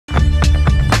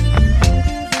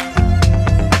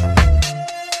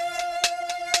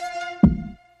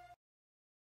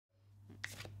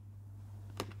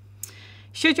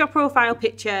Should your profile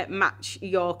picture match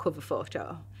your cover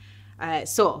photo?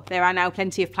 So there are now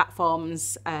plenty of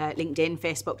platforms, LinkedIn,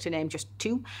 Facebook to name just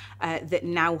two, that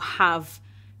now have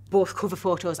both cover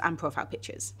photos and profile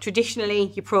pictures.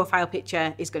 Traditionally, your profile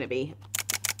picture is going to be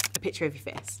a picture of your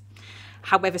face.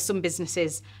 However, some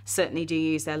businesses certainly do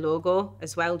use their logo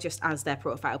as well, just as their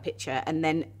profile picture. And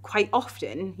then quite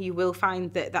often you will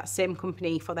find that that same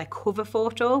company for their cover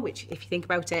photo, which if you think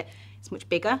about it, it's much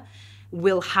bigger,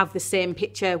 will have the same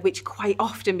picture, which quite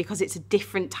often, because it's a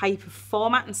different type of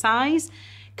format and size,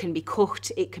 can be cut,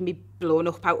 it can be blown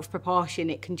up out of proportion,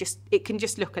 it can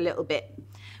just look a little bit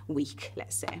weak,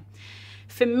 let's say.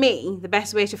 For me, the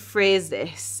best way to phrase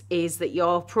this is that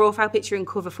your profile picture and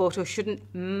cover photo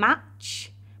shouldn't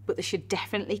match, but they should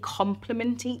definitely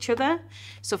complement each other.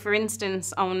 So for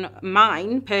instance, on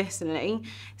mine personally,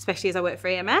 especially as I work for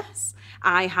EMS,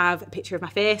 I have a picture of my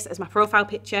face as my profile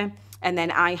picture, and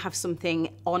then I have something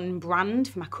on brand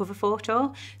for my cover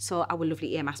photo. So our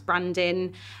lovely EMS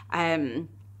branding,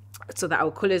 so that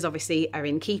our colours obviously are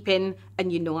in keeping,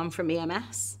 and you know I'm from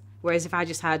EMS. Whereas if I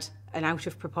just had an out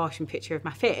of proportion picture of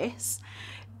my face,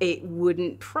 it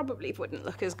probably wouldn't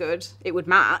look as good. It would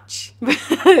match, but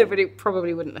it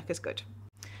probably wouldn't look as good.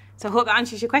 So I hope that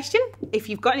answers your question. If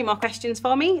you've got any more questions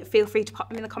for me, feel free to pop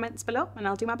them in the comments below and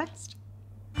I'll do my best.